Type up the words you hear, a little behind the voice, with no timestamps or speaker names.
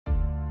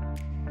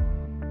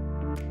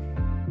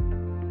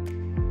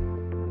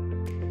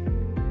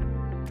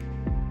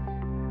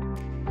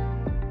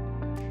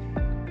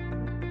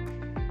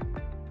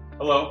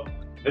Hello,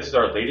 this is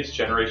our latest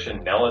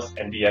generation Neles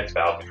NDX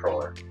valve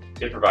controller.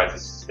 It provides a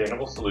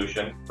sustainable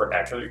solution for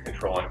accurately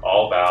controlling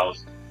all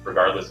valves,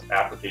 regardless of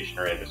application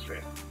or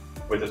industry.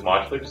 With its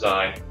modular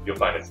design, you'll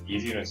find it's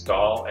easy to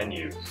install and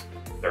use.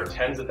 There are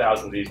tens of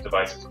thousands of these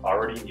devices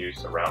already in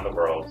use around the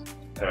world,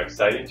 and I'm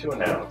excited to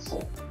announce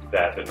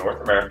that the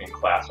North American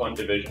Class 1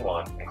 Division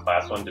 1 and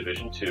Class 1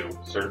 Division 2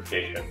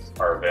 certifications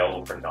are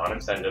available for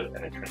non-incendive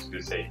and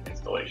intrinsically safe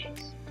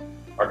installations.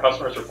 Our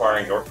customers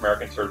requiring North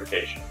American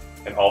certification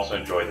can also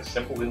enjoy the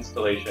simple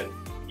installation,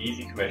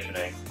 easy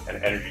commissioning,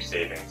 and energy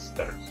savings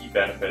that are key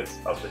benefits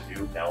of the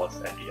new Neles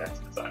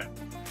NDX design.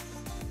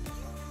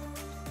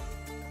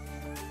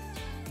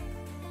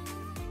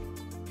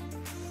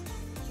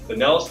 The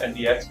Neles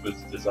NDX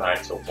was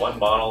designed so one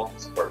model can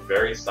support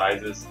various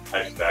sizes and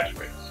types of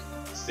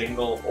actuators,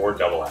 single or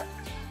double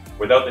acting,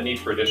 without the need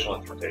for additional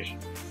instrumentation.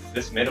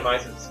 This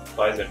minimizes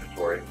supplies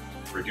inventory,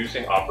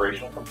 reducing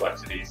operational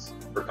complexities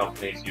for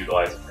companies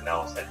utilizing the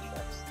Neles NDX.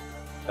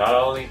 Not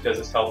only does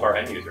this help our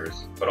end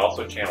users, but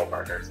also channel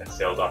partners and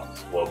sales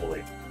offices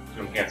globally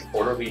to enhance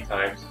order lead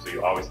times so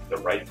you always have the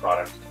right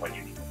product when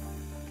you need it.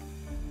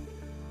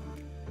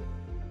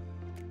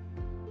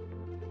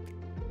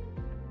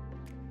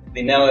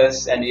 The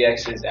Neles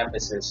NDX's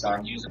emphasis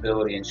on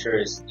usability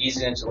ensures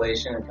easy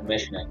installation and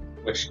commissioning,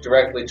 which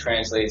directly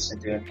translates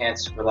into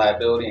enhanced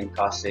reliability and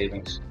cost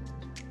savings.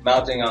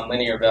 Mounting on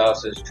linear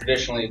valves has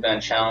traditionally been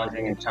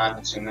challenging and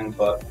time-consuming,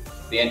 but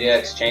the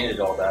NDX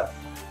changes all that.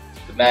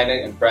 The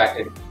magnet and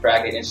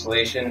bracket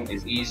installation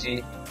is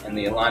easy, and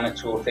the alignment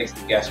tool takes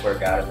the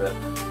guesswork out of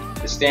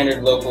it. The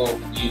standard local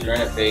user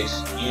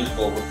interface,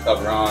 usable with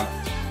cover on,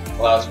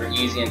 allows for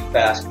easy and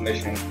fast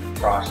commissioning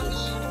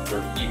process for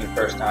even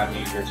first-time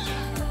users.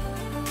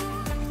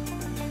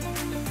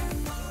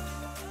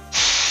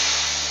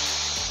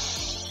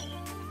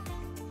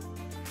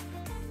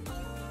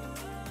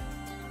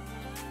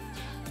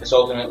 This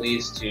ultimately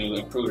leads to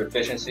improved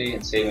efficiency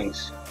and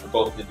savings for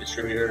both the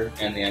distributor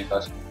and the end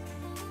customer.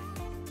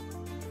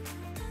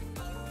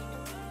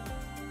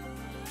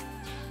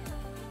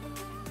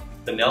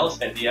 The Neles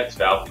NDX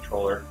valve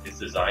controller is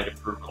designed to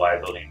improve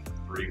reliability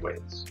in 3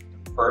 ways.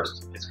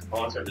 First, its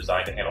components are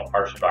designed to handle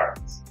harsh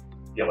environments.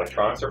 The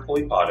electronics are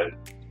fully potted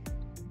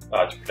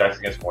to protect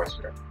against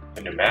moisture.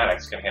 The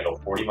pneumatics can handle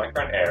 40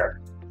 micron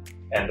air,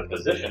 and the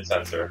position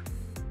sensor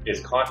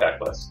is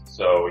contactless,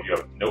 so you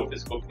have no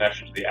physical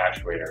connection to the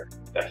actuator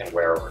that can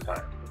wear over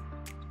time.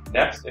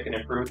 Next, it can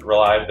improve the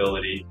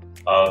reliability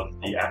of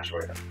the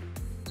actuator.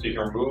 So you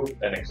can remove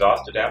an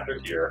exhaust adapter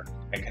here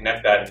and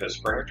connect that into a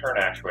spring return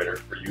actuator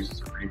for use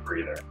as a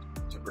rebreather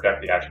to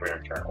protect the actuator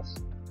internals.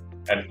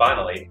 And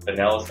finally, the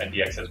Neles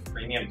NDX has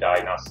premium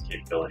diagnostic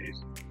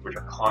capabilities, which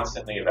are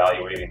constantly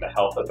evaluating the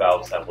health of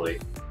valve assembly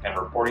and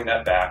reporting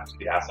that back to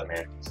the asset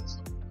management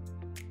system.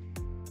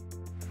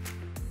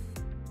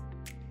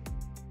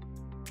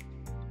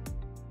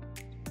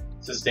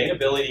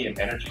 Sustainability and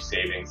energy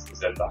savings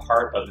is at the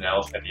heart of the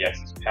Neles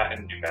NDX's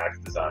patented pneumatics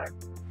design.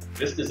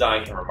 This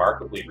design can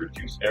remarkably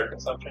reduce air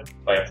consumption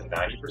by up to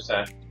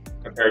 90%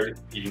 compared to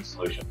competing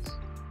solutions,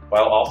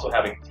 while also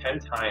having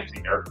 10 times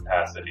the air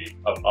capacity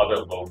of other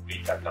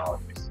low-bleed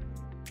technologies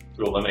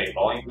to eliminate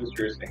volume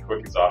boosters and quick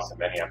exhaust in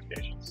many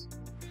applications.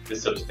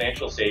 This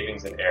substantial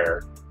savings in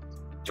air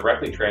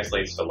directly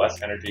translates to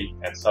less energy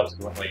and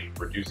subsequently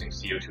reducing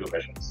CO2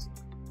 emissions.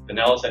 The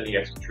Neles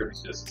NDX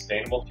contributes to a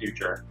sustainable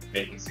future,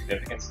 making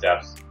significant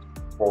steps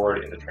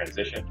forward in the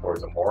transition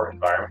towards a more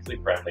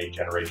environmentally friendly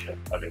generation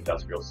of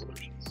industrial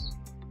solutions.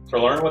 To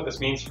learn what this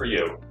means for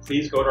you,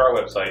 please go to our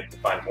website to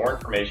find more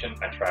information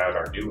and try out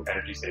our new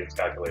energy savings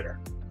calculator.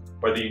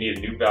 Whether you need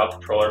a new valve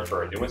controller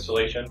for a new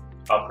installation,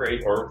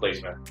 upgrade, or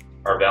replacement,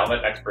 our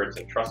Valmet experts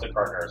and trusted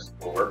partners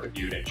will work with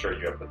you to ensure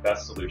you have the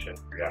best solution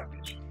for your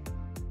application.